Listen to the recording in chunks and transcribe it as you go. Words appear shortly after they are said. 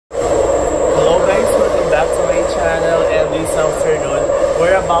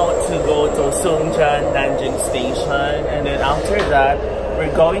Songjian Nanjing Station, and then after that, we're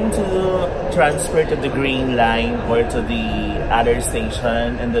going to transfer to the Green Line or to the other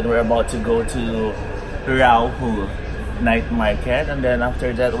station, and then we're about to go to Raohe Night Market, and then after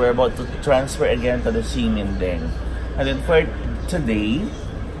that, we're about to transfer again to the Ximending. And then for today,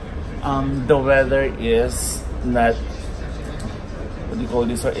 the weather is not, what do you call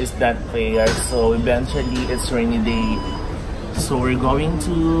this, or is not fair, so eventually it's rainy day. So we're going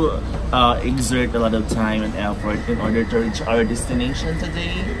to exert a lot of time and effort in order to reach our destination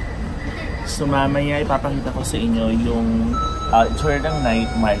today. So mamaya ipapakita ko sa inyo yung tour ng night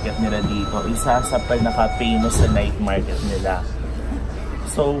market nila dito. Isa sa pinaka-famous sa night market nila.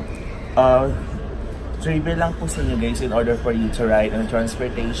 So trivia lang po sa inyo guys, in order for you to ride on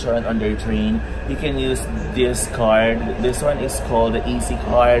transportation on their train, you can use this card. This one is called the Easy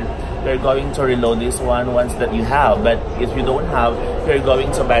card. You're going to reload this one once that you have, but if you don't have, you're going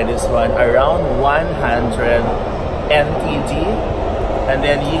to buy this one around 100 NTD, and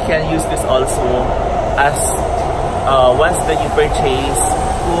then you can use this also as once that you purchase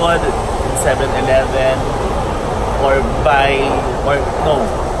food in 7-Eleven or buy, or no,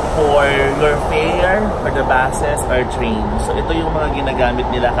 for your fare or the buses or train. So ito yung mga ginagamit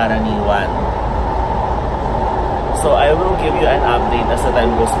nila karaniwan. So I will give you an update as the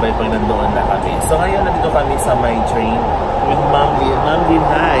time goes by pag nandoon na kami. So ngayon nandito kami sa my train with Ma'am Lynn. Ma'am Lynn,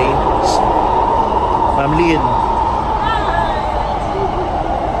 hi! Ma'am Lynn.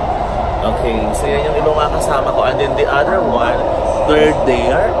 Okay, so yan yung ibang mga kasama ko. And then the other one, they're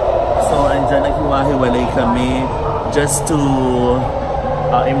there. So andyan naghiwa-hiwalay kami just to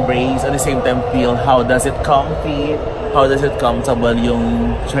embrace, at the same time feel how does it comfy, how does it comfortable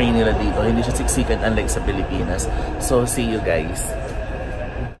yung train nila dito. Hindi siya siksikan unlike sa Pilipinas. So see you guys.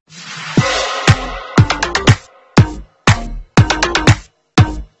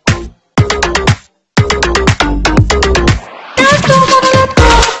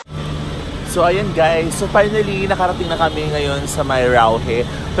 So ayan guys, so finally nakarating na kami ngayon sa may Raohe.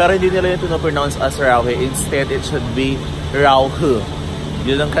 Pero hindi nila yung pinopronounce as Raohe. Instead, it should be Raohe.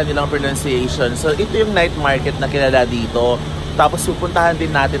 Yun ang kanilang pronunciation. So ito yung night market na kilala dito. Tapos pupuntahan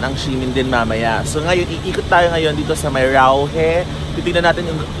din natin ang Ximending mamaya. So ngayon, iikot tayo ngayon dito sa may Raohe. Titignan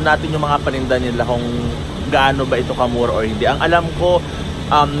natin yung mga paninda nila kung gaano ba ito kamura or hindi. Ang alam ko,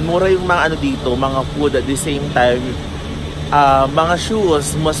 mura yung mga ano dito, mga food, at the same time mga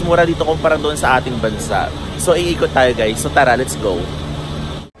shoes, mas mura dito kumpara doon sa ating bansa. So iikot tayo guys. So tara, let's go.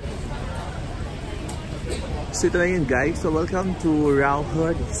 So ito na yun guys. So welcome to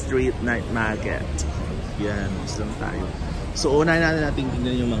Raohe Street Night Market. Yan, lang tayo. So unahin natin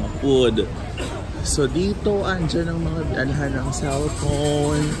tingnan yung mga food. So dito, andyan ang mga anhan ng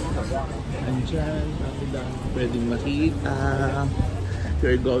cellphone. Andyan, pwedeng makita. If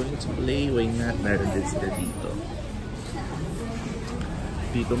you're going to play, why not? Meron din sila dito.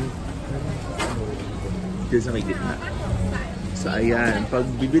 Dito sa may gitna. So ayan, pag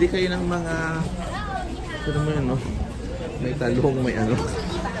bibili kayo ng mga ano mo yun, no? May talong, may ano.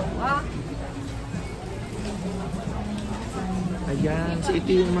 Ayan, so ito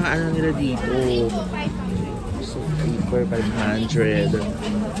yung mga ano nila dito. So paper 500.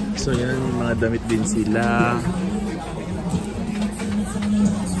 So yan, yung mga damit din sila.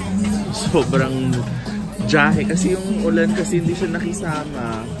 Sobrang jahe kasi yung ulan kasi hindi siya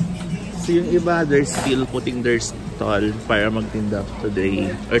nakisama. So yung iba, they're still putting their stall para magtinda today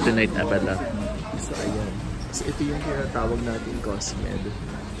or tonight na pala. So ayan. So ito yung tinatawag natin Cosmed.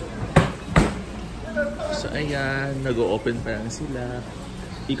 So ayan, nag-o-open pa lang sila.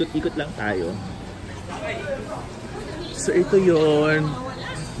 Ikot-ikot lang tayo. So ito yun.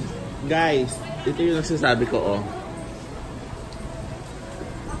 Guys, ito yung nagsasabi ko, oh.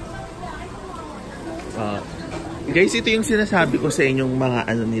 Guys, ito yung sinasabi ko sa inyong mga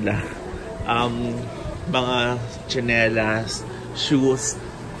ano nila. Mga tsinelas, shoes,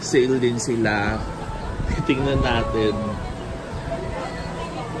 sale din sila. Tingnan natin.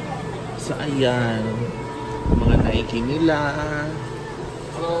 So ayan, mga Nike nila.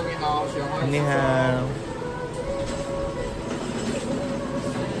 Ni hao.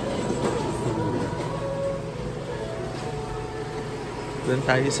 Doon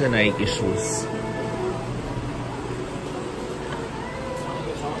tayo sa Nike shoes.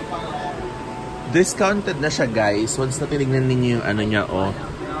 Discounted na siya guys. Once na tinignan ninyo yung ano niya, oh.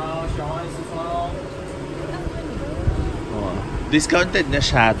 Discounted na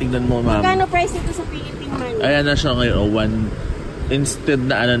siya. Tingnan mo, ma'am. Magkano price ito sa Philippine money? Ayan na siya ngayon. Oh, instead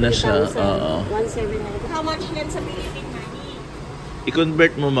na ano na siya. 1,700. How much yan sa Philippine money?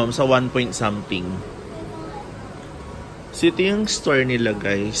 I-convert mo, ma'am, sa 1 point something. So, ito yung store nila,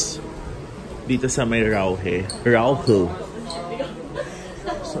 guys. dito sa may Raohe. Raohe.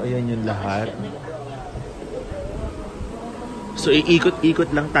 So, ayan yung lahat. So,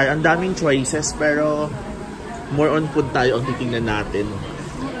 iikot-ikot lang tayo. Ang daming choices, pero more on food tayo ang titingnan natin.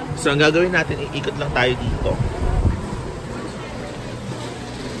 So, ang gagawin natin, iikot lang tayo dito.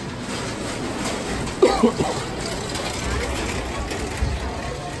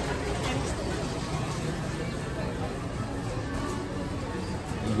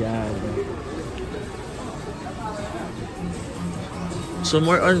 Yan. So,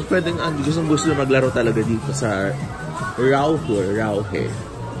 more on, pwedeng gusto maglaro talaga dito sa Raohe.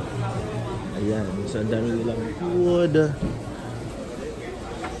 Ayan. So, ang dami nilang food.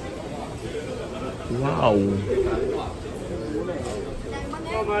 Wow.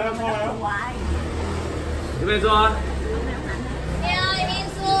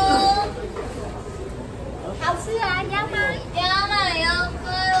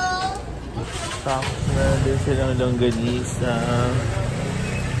 Tapos meron din silang longganisa.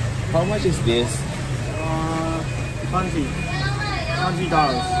 How much is this? $20.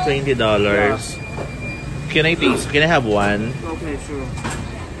 $20. Yeah. Can I taste? Can I have one? Okay, sure.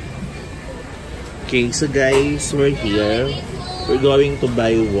 Okay, so guys, we're here. We're going to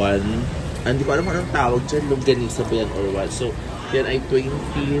buy one. Hindi ko alam kung anong tawag dyan. Longganisa ba yan or what? So, yan ay 20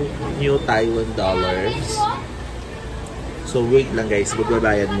 new Taiwan dollars. So, wait lang guys.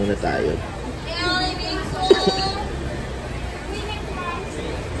 Magbabayad muna tayo.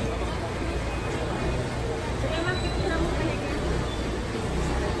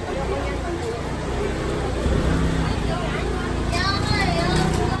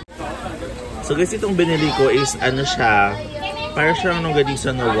 So guys, itong binili ko is ano siya, para siyang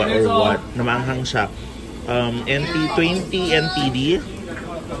longganisa na what or what, namanghang siya. 20 NTD.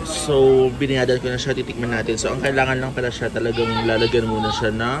 So binayadan ko na siya, titikman natin. So ang kailangan lang pala siya, talagang lalagyan muna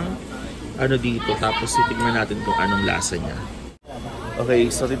siya ng ano dito, tapos titikman natin kung anong lasa niya. Okay,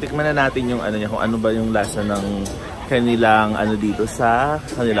 so titikman na natin yung ano niya, kung ano ba yung lasa ng kanilang ano dito sa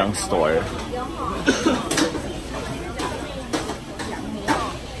kanilang store.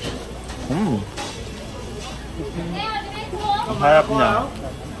 Harap niya.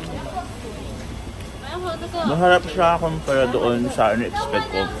 Maharap siya kumpara doon sa expect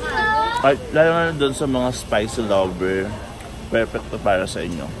ko. At lalo na doon sa mga spicy lover, perfect to para sa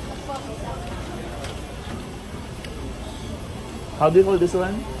inyo. How do you call this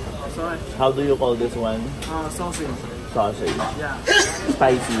one? Sorry. How do you call this one? Sausage. Sausage. Yeah.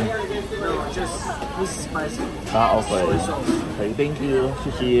 Spicy. No, just this is spicy. Ah, okay. Okay, thank you.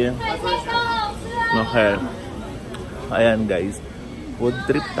 Shishi. Okay. Ayan guys. Food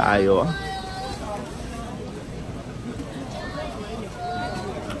trip tayo.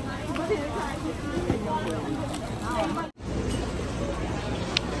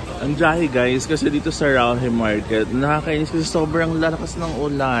 Ang jahe guys, kasi dito sa Raohe Market, nakakainis kasi sobrang lalakas ng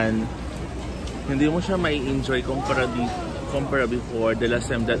ulan. Hindi mo siya mai-enjoy kumpara before, the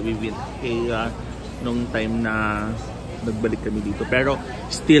last time that we went kaya nung time na nagbalik kami dito. Pero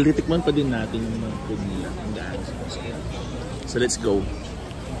still, titikman pa din natin yung mga food nila. So let's go.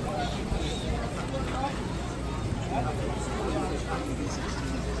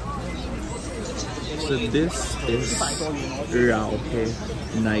 So this is Raohe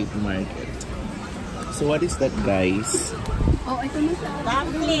Night Market. So what is that guys? Oh, ito na siya.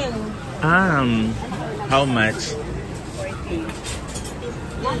 Dumpling. How much? 40.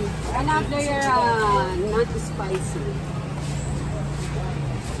 Another not spicy.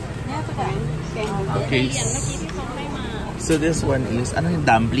 Okay. So this one is, ano yung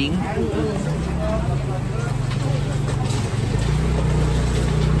dumpling?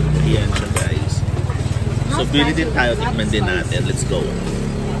 Ayan siya guys. So bili din tayo, tikman din natin. Let's go.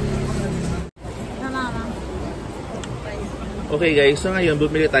 Okay guys, so ngayon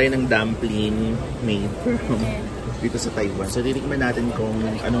bumili tayo ng dumpling made from dito sa Taiwan. So titikman natin kung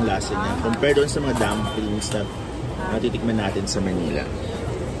anong lasa niya compare doon sa mga dumplings na titikman natin sa Manila.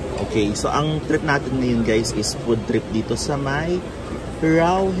 Okay, so ang trip natin ngayon guys is food trip dito sa may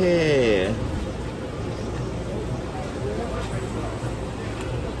Raohe.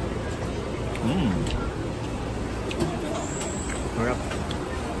 Harap.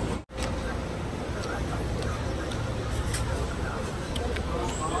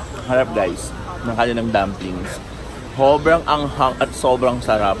 Harap guys, ng kanilang dumplings. Sobrang anghang at sobrang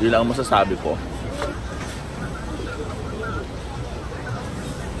sarap. Yun lang ang masasabi ko.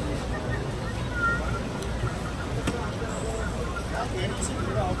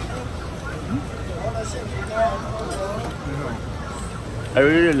 I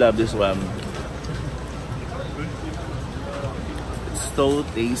really love this one. It's so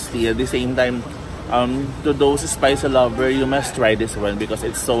tasty. At the same time, to those spicy lover, you must try this one because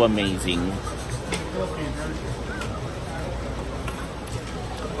it's so amazing.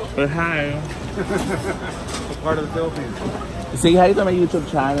 But hi. What part of the Philippines? Say hi to my YouTube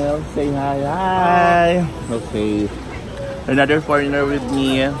channel. Say hi. Hi. Okay. Another foreigner with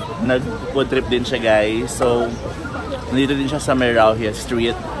me. Nag-food trip din siya, guys. So, nandito din siya sa Raohe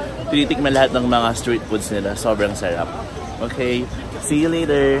Street. Tinitikman lahat ng mga street foods nila. Sobrang sarap. Okay. See you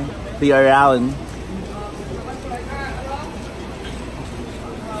later. See you around.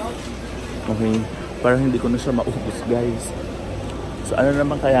 Okay. Parang hindi ko na siya maubos, guys. So, ano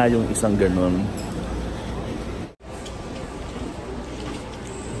naman kaya yung isang ganun?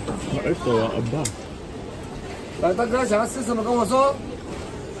 Ito, aba.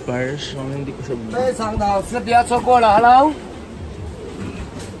 Parang siyang hindi ko siya... Hello?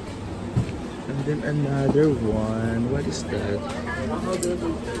 And then another one. What is that?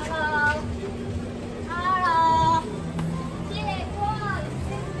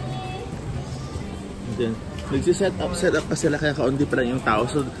 And then, nagsiset up pa sila kaya kaunti pa lang yung tao.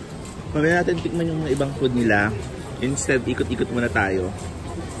 So, mamaya natin tikman yung mga ibang food nila. Instead, ikot-ikot muna tayo.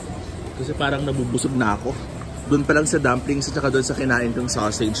 Kasi parang nabubusog na ako. Doon pa lang sa dumplings at saka doon sa kinain kong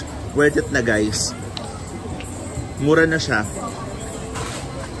sausage. Worth it na, guys. Mura na siya.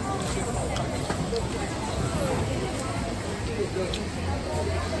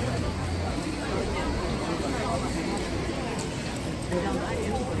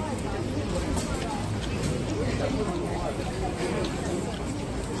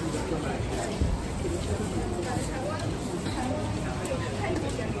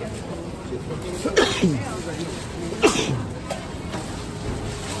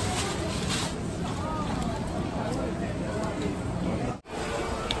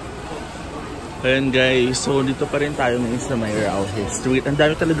 Ayan guys, so dito pa rin tayo ngayon sa may Raohe Street. Ang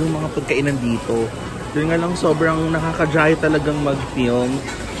dami talagang mga pagkainan dito. Yun nga lang sobrang nakaka-dry talagang mag-film.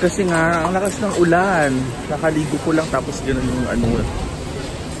 Kasi nga, ang lakas ng ulan. Nakaligo ko lang tapos gano'n yung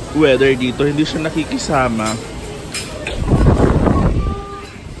weather dito. Hindi siya nakikisama.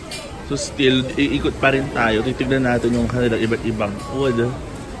 So still, iikot pa rin tayo. Titignan natin yung kanilang iba't ibang food.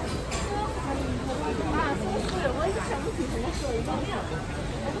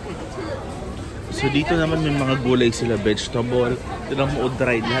 So dito naman may mga gulay sila, vegetable. Tinang mo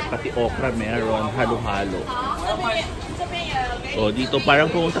dried lahat, pati okra meron, halo-halo. So dito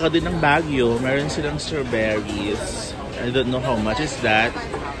parang pumunta ka din ng Baguio, meron silang strawberries. I don't know how much is that.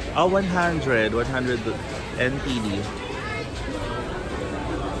 100 NTD.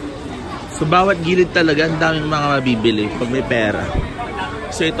 So bawat gilid talaga ang daming mga mabibili pag may pera.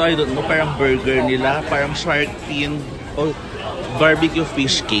 So ito I don't know, parang burger nila, parang shark fin o barbecue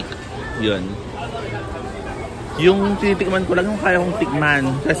fish cake. Yun. Yung tinitikman ko lang yung kaya kong tikman.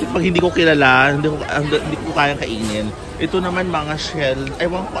 Kasi pag hindi ko kilala, hindi ko kayang kainin. Ito naman mga shell.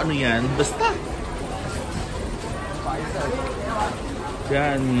 Ewan ko ano yan. Basta.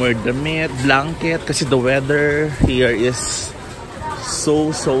 Yan. More damit, blanket. Kasi the weather here is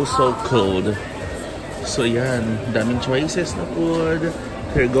so cold. So yan. Daming choices na food.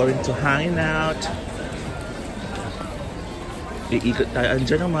 We're going to hang out. Iikot tayo.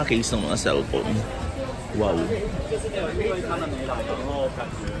 Andyan ang mga case ng mga cellphone. Wow.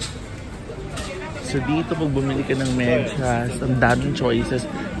 So dito pag bumili ka ng medyas, ang daming choices.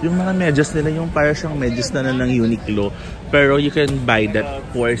 Yung mga medyas nila yung para siyang medyas na ng Uniqlo. Pero you can buy that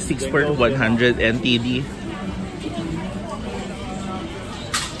for 6 for 100 NTD.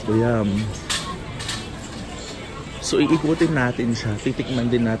 So yan. So iikutin natin siya.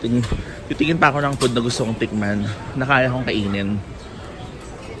 Titikman din natin. Titingin pa ako ng food na gusto kong tikman. Na kaya kong kainin.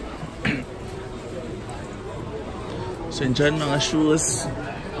 So dyan mga shoes.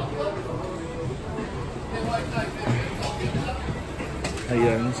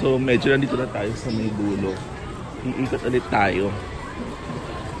 Ayan. So medyo nandito na tayo sa may dulo. Iikot ulit tayo.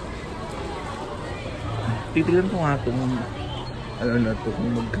 Titignan ko nga itong ano na ito kung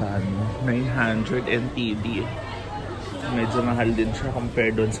magkano. 900 NTD. Medyo mahal din siya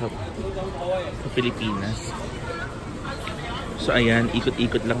compare doon sa Pilipinas. So ayan.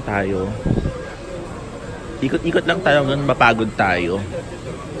 Ikot-ikot lang tayo. Ikot-ikot lang tayo hanggang mapagod tayo.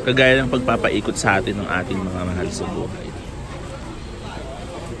 Kagaya ng pagpapaikot sa atin ng ating mga mahal sa buhay.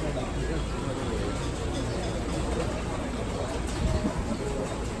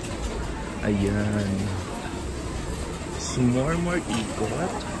 Ayan. So more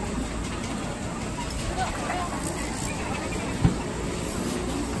ikot.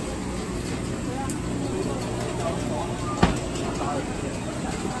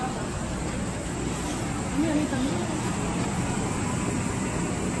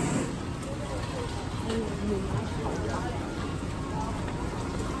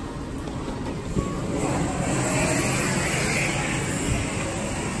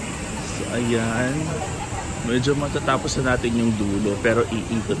 Ayan. Medyo matatapos na natin yung dulo, pero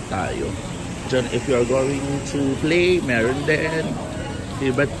iikot tayo. Diyan, if you're going to play, meron din.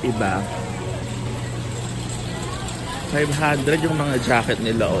 Iba't iba. 500 yung mga jacket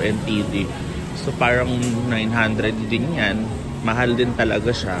nila o NTD. So parang 900 din yan. Mahal din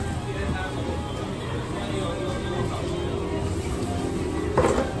talaga siya.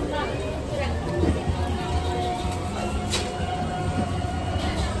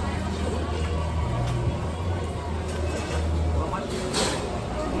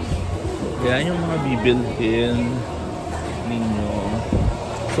 Yan yung mga bibilhin ninyo.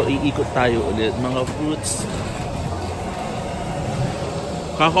 So iikot tayo ulit. Mga fruits.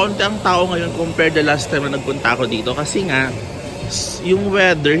 Kakaunti ang tao ngayon compared the last time na nagpunta ako dito. Kasi nga, yung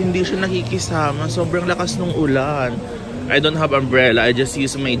weather, hindi siya nakikisama. Sobrang lakas ng ulan. I don't have umbrella. I just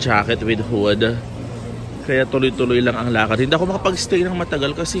use my jacket with hood. Kaya tuloy-tuloy lang ang lakad. Hindi ako makapag-stay ng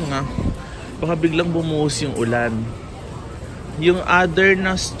matagal kasi nga, baka biglang bumuhos yung ulan. Yung other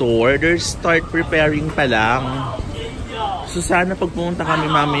na store, they start preparing pa lang. So sana pag pumunta kami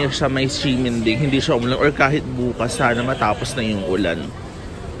mamaya siya may streaming din. Hindi siya umulan. Or kahit bukas, sana matapos na yung ulan.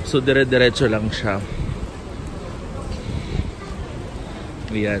 So dire-diretso lang siya.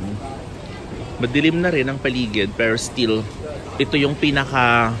 Ayan. Madilim na rin ang paligid, pero still, ito yung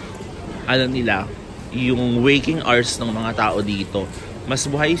pinaka, ano nila, yung waking hours ng mga tao dito. Mas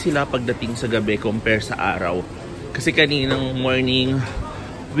buhay sila pagdating sa gabi compare sa araw. Kasi kaninang morning,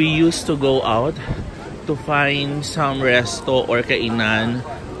 we used to go out to find some resto or kainan.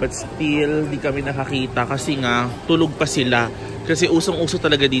 But still, di kami nakakita kasi nga, tulog pa sila. Kasi usong-uso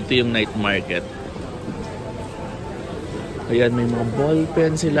talaga dito yung night market. Ayan, may mga ball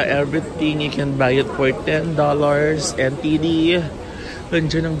pen sila, everything. You can buy it for $10 NTD.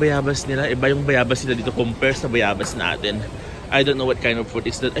 Nandiyan ang bayabas nila. Iba yung bayabas nila dito compare sa bayabas natin. I don't know what kind of fruit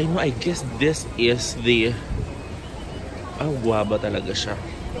is that. I know, I guess this is the... guwaba talaga siya.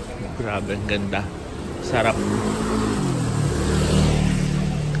 Grabe, ang ganda. Sarap.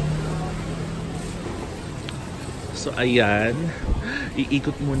 So, ayan.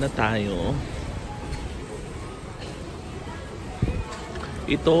 Iikot muna tayo.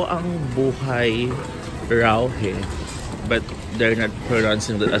 Ito ang buhay Raohe. But they're not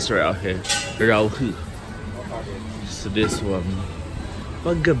pronouncing that as Raohe. Raohe. So, this one.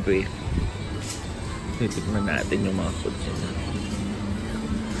 Paggabi, titignan natin yung mga food nila.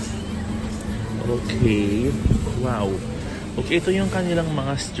 Okay. Wow. Okay, ito yung kanilang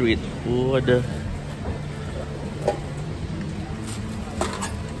mga street food.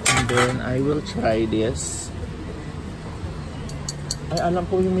 Then I will try this. Ay, alam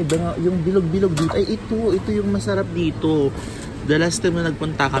ko yung bilog-bilog dito. Ay, ito yung masarap dito. The last time na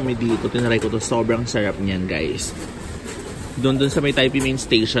nagpunta kami dito, tinry ko to. Sobrang sarap niyan, guys. Doon sa may Taipei main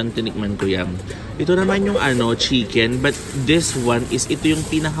station, tinikman ko yan. Ito naman yung chicken. But this one is, ito yung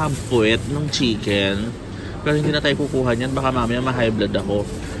pinaka-puwet ng chicken. Pero hindi na tayo kukuha niyan. Baka mamaya ma-high blood ako.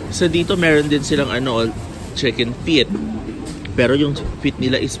 So dito meron din silang chicken feet. Pero yung feet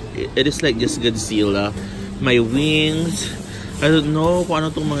nila is, it is like just Godzilla. May wings. I don't know kung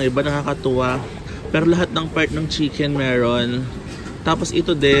ano itong mga iba, nakakatuwa. Pero lahat ng part ng chicken meron. Tapos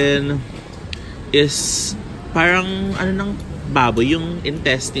ito din is parang ng baboy, yung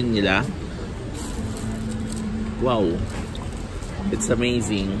intestine nila. Wow. It's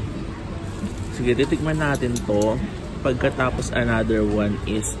amazing. Sige, titikman natin to. Pagkatapos another one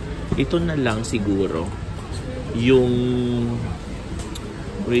is, ito na lang siguro. Yung,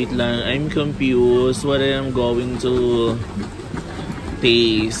 wait lang, I'm confused what I'm going to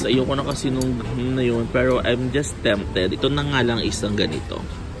taste. Ayoko na kasi nung na yun, pero I'm just tempted. Ito na nga lang isang ganito.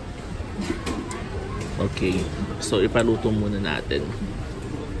 Okay, so ipaluto muna natin.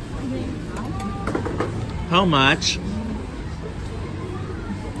 How much?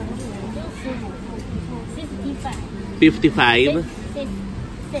 55?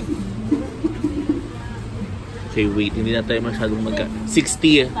 Okay, wait. Hindi na tayo masyadong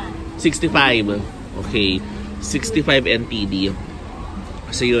 60. 65. Okay. 65 NTD.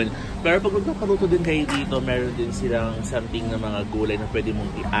 So, yun. Pero pag magpapaluto din kayo dito, meron din silang something na mga gulay na pwede mong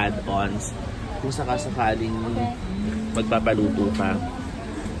i-add-ons kung sakasakaling magpapaluto pa.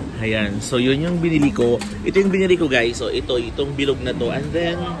 Ayan. So, yun yung binili ko. Ito yung binili ko, guys. So, itong bilog na to. And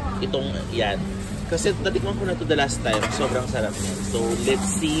then, itong, yan. Kasi natikman ko na to the last time. Sobrang sarap niya. So,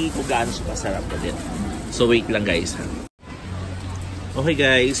 let's see kung gaano siya kasarap ulit. So, wait lang, guys. Okay,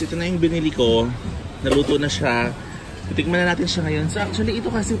 guys. Ito na yung binili ko. Naluto na siya. Titikman na natin siya ngayon. So, actually,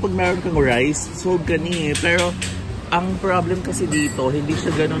 ito kasi pag meron kang rice, so gani. Pero, ang problem kasi dito, hindi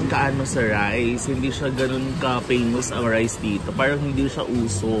siya ganun kaano sa rice. Hindi siya ganun ka-famous ang rice dito. Parang hindi siya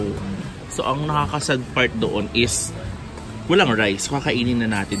uso. So, ang nakakasad part doon is walang rice. Kakainin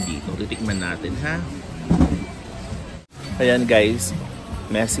na natin dito. Titikman natin, ha? Ayan guys,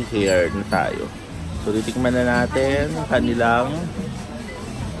 messy hair na tayo. So, titikman na natin kanilang,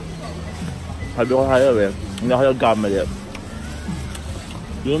 sabi ko kayo hindi ako nagkamali.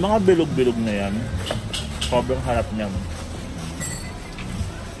 Yung mga bilog-bilog na yan, sobrang harap niyan.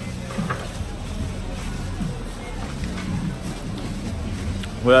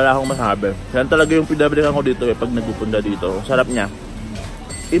 Wala lang akong masabi. Yan talaga yung pinabalikan ko dito pag nagpupunta dito. Sarap niya.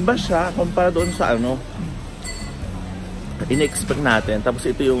 Iba siya kumpara doon sa in-expect natin. Tapos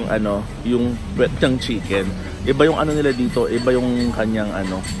ito yung yung wet ng chicken. Iba yung nila dito, iba yung kanyang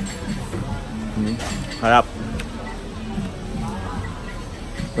harap.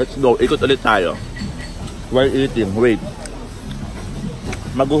 Let's go. Ikot ulit tayo. While eating. Wait.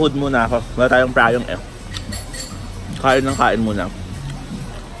 Maguhod muna ako. Wala tayong prayong Kain ng kain muna.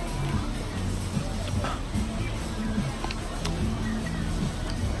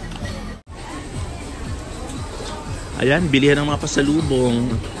 Ayan, bilihan ng mga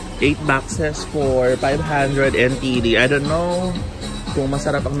pasalubong. 8 boxes for 500 NTD. I don't know kung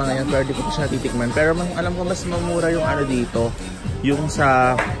masarap ang mga yan, pero di ko siya titikman. Pero alam ko mas mamura yung dito. Yung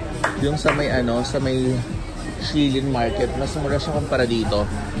sa may sa may Shilin Market. Mas mura siya kumpara dito.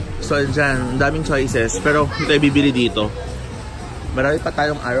 So, dyan, ang daming choices. Pero hindi tayo bibili dito. Marami pa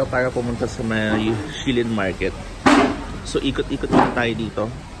tayong araw para pumunta sa may Shilin Market. So, ikot-ikot na tayo dito.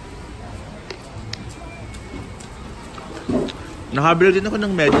 Nakabili din ako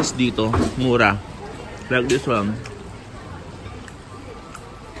ng medyas dito. Mura. Like this one.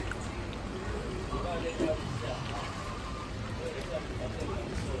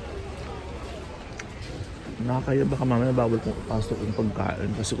 Nakakaya baka mamaya bawal kong pasok yung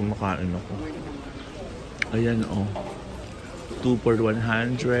pagkain kasi kumakain ako. Ayan 2 for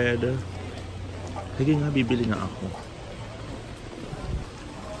 100. Sige nga, bibili nga ako.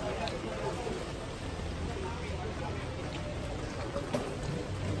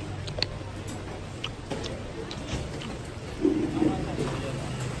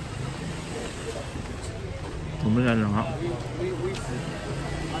 Bumila na nga.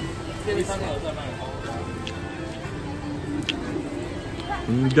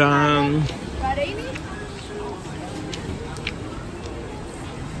 Hanggang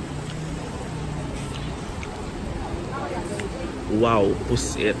wow,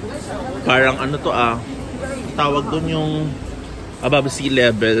 pusit. Parang tawag doon yung above sea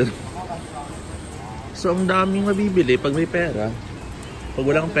level. So ang daming mabibili pag may pera. Pag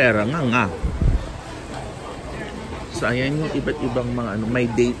walang pera, nga. So ayan yung iba't ibang mga may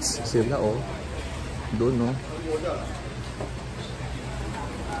dates sila doon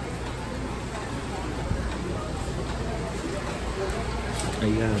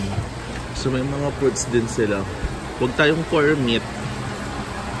Ayan. So may mga fruits din sila. Huwag tayong core meat.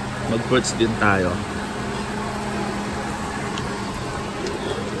 Mag-fruits din tayo.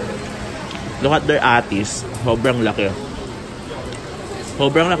 Look at their atis. Sobrang laki.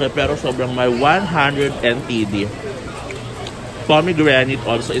 Sobrang laki pero sobrang may 100 NTD. Pomegranate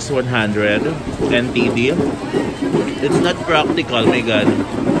also is 100 NTD. It's not practical, my God.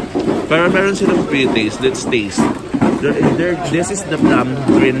 Pero meron silang pre-taste. Let's taste. This is the plum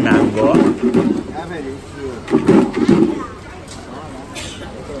green mango.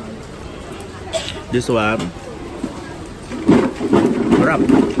 This one. Sarap.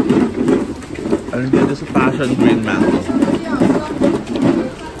 And then this is passion green mango.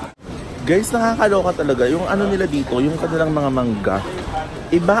 Guys, nakakaloka talaga. Yung nila dito, yung kanilang mga mangga.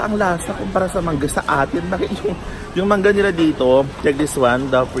 Iba ang lasa kumpara sa mangga sa atin. Yung mangga nila dito, check this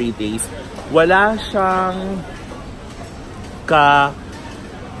one, the pre-taste. Wala siyang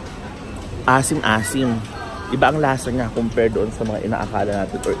asim-asim. Iba ang lasa niya compared doon sa mga inaakala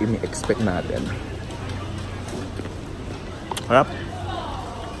natin or ini-expect natin. Harap.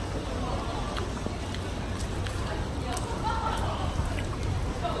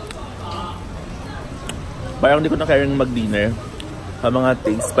 Parang hindi ko na kayang mag-dinner. Ang mga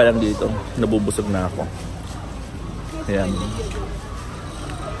taste pa lang dito, nabubusog na ako. Ayan.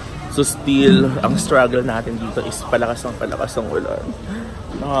 So still, ang struggle natin dito is palakas ng ulan.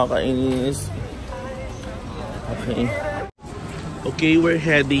 Nakakainis. Okay, we're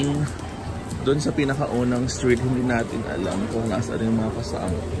heading doon sa pinakaunang street. Hindi natin alam kung nasaan yung mga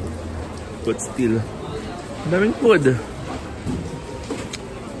kasama. But still, daming food.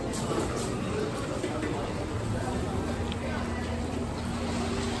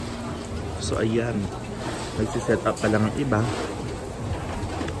 So ayan, nagsiset up pa lang ang iba.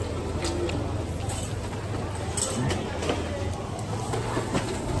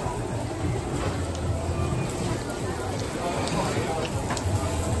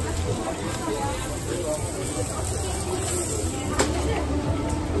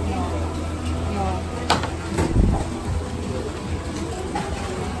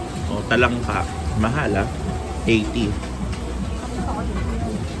 talangka. Mahal 80.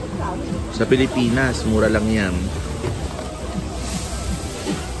 Sa Pilipinas, mura lang yan.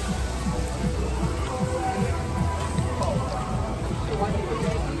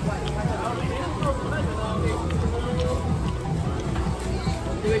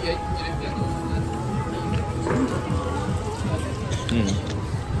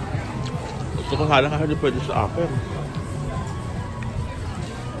 Gusto ko sana kasi pwede sa akin.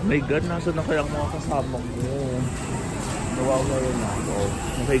 My God, nasa na kaya ang mga kasama ko? Nawawala na ako.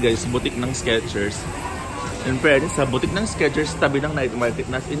 Okay guys, butik ng Skechers. In fairness, sa butik ng Skechers, tabi ng night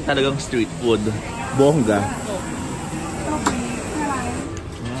market, nas in talagang street food. Bongga.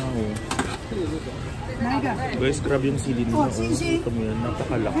 Wow. Guys, grab yung sili nila. Ito mo yun,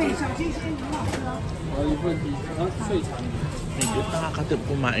 napakalaki. Medyo nakakatip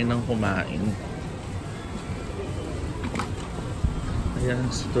kumain ng kumain. Ayan,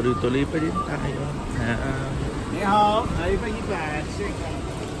 tuloy-tuloy pa din tayo. Ni hao, ay pa iba.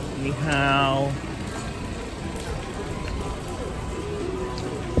 Ni hao.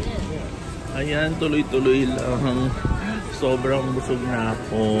 Ayan, tuloy-tuloy lang. Sobrang busog na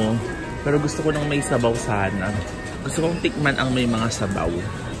ako. Pero gusto ko nang may sabaw sana. Gusto kong tikman ang may mga sabaw.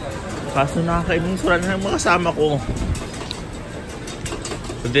 Kaso nakakainis, wala na ng mga kasama ko.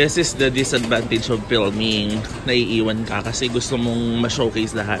 This is the disadvantage of filming. Naiiwan ka kasi gusto mong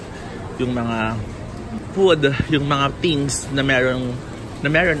ma-showcase lahat. Yung mga food, yung mga things na meron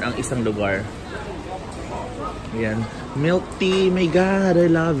ang isang lugar. Ayan. Milk tea, my God, I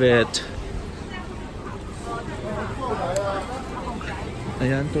love it.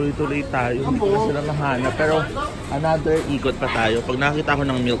 Ayan, tuloy-tuloy tayo. Hindi ko na sila mahanap. Pero another ikot pa tayo. Pag nakita ko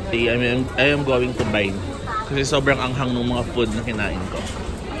ng milk tea, I am going to buy. Kasi sobrang anghang ng mga food na kinain ko.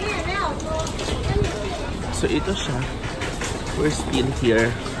 So ito siya. We're still here.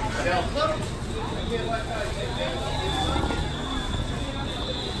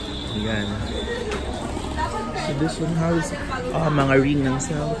 Ayan. So this one has mga ring ng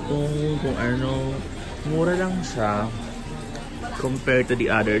cellphone, kung ano. Mura lang siya compared to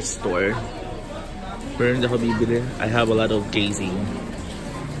the other store. Pero hindi ako bibili. I have a lot of casing.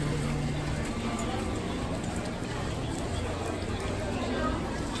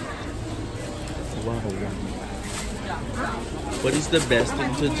 Wow. What is the best thing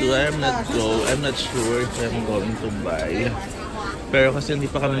to do? I'm not sure if I'm going to buy. Pero kasi hindi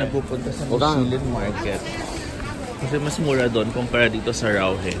pa kami napupunta sa Musilin Market. Kasi mas mura doon kumpara dito sa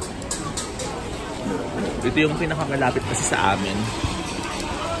Raohe. Ito yung pinakamalapit kasi sa amin.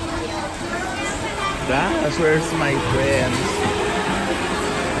 Gosh, where's my friends?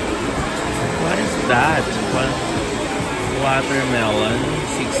 What is that? Watermelon,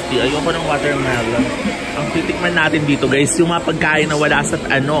 60. Ayoko ng watermelon. Ang titikman natin dito guys, yung mga pagkain na wala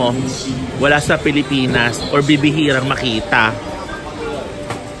sa Pilipinas or bibihirang makita.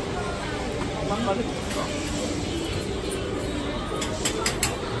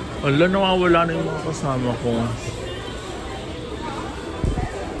 Wala, nawawala na yung mga kasama ko.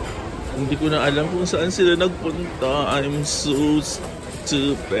 Hindi ko na alam kung saan sila nagpunta. I'm so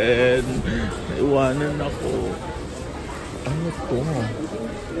stupid. Naiwanan ako. Ano to?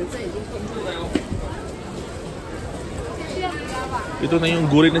 Ito na yung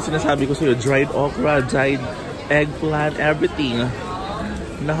gulay na sinasabi ko sa'yo. Dried okra, dried eggplant, everything.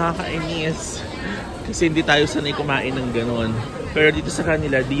 Nakakainis. Kasi hindi tayo sanay kumain ng ganon. Pero dito sa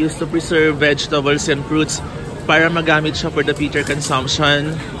kanila, they used to preserve vegetables and fruits para magamit siya for the future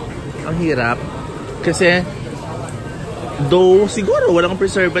consumption. Ang hirap. Kasi, though siguro walang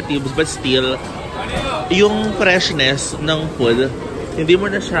preservatives, but still, yung freshness ng food, hindi mo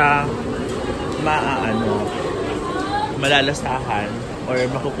na siya malalasahan or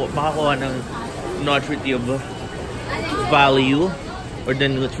makakuha ng nutritive value or the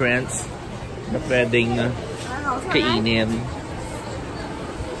nutrients na pwedeng kainin.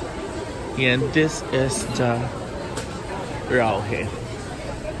 Yan, this is the Raohe.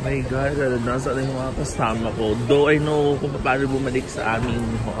 My God, nasa na yung mga kasama ko. Though I know kung paano bumalik sa aming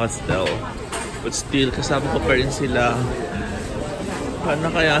hostel, but still, kasama ko pa rin sila.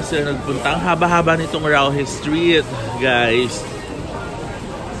 Paano kaya sila nagpunta? Ang haba-haba nitong Raohe Street, guys.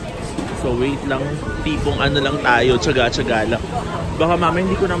 So wait lang, tipong ano lang tayo, tsaga-tsaga lang. Baka mamaya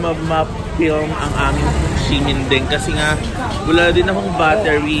hindi ko na ma-film ang aming Shimindeng kasi nga wala din akong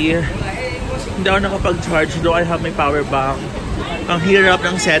battery. Hindi ako nakapag-charge, though I have my power bank. Ang hirap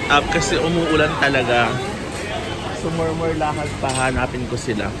ng setup kasi umuulan talaga. So more lakad pa, hanapin ko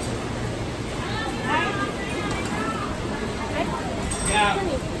sila.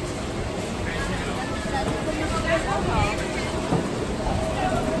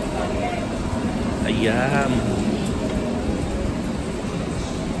 Ayan.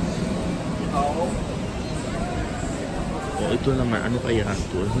 Oh, ito naman. Ano kaya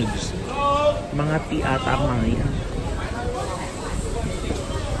ito? Mga tea ata mga yan.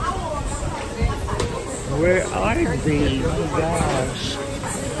 Where are they? Oh my gosh.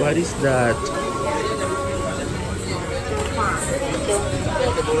 What is that?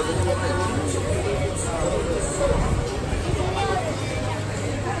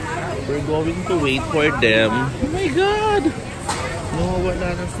 We're going to wait for them. Oh my God! No, wala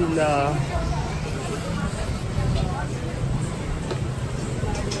na sila.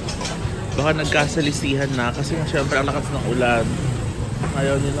 Baka nagkasalisihan na kasi syempre ang lakas ng ulan.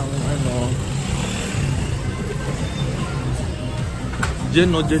 Ayaw nilang ano.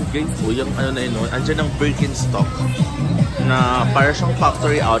 Diyan no, diyan guys. O yung ano na yun, no? Andyan ang Birkenstock na para siyang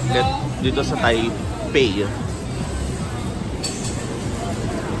factory outlet dito sa Taipei.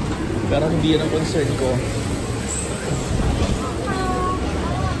 Pero hindi yan ang concern ko.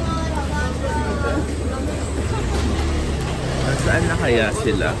 Nasaan na kaya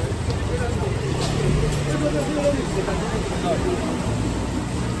sila?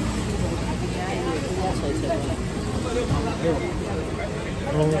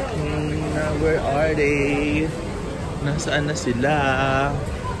 Okay, now where are they? Nasaan na sila?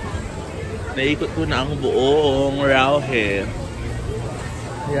 Naikot ko na ang buong Raohe.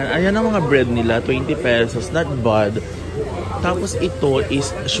 Ayan ang mga bread nila, 20 pesos, not bad. Tapos ito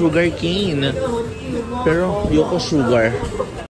is sugar cane. Pero yoko sugar.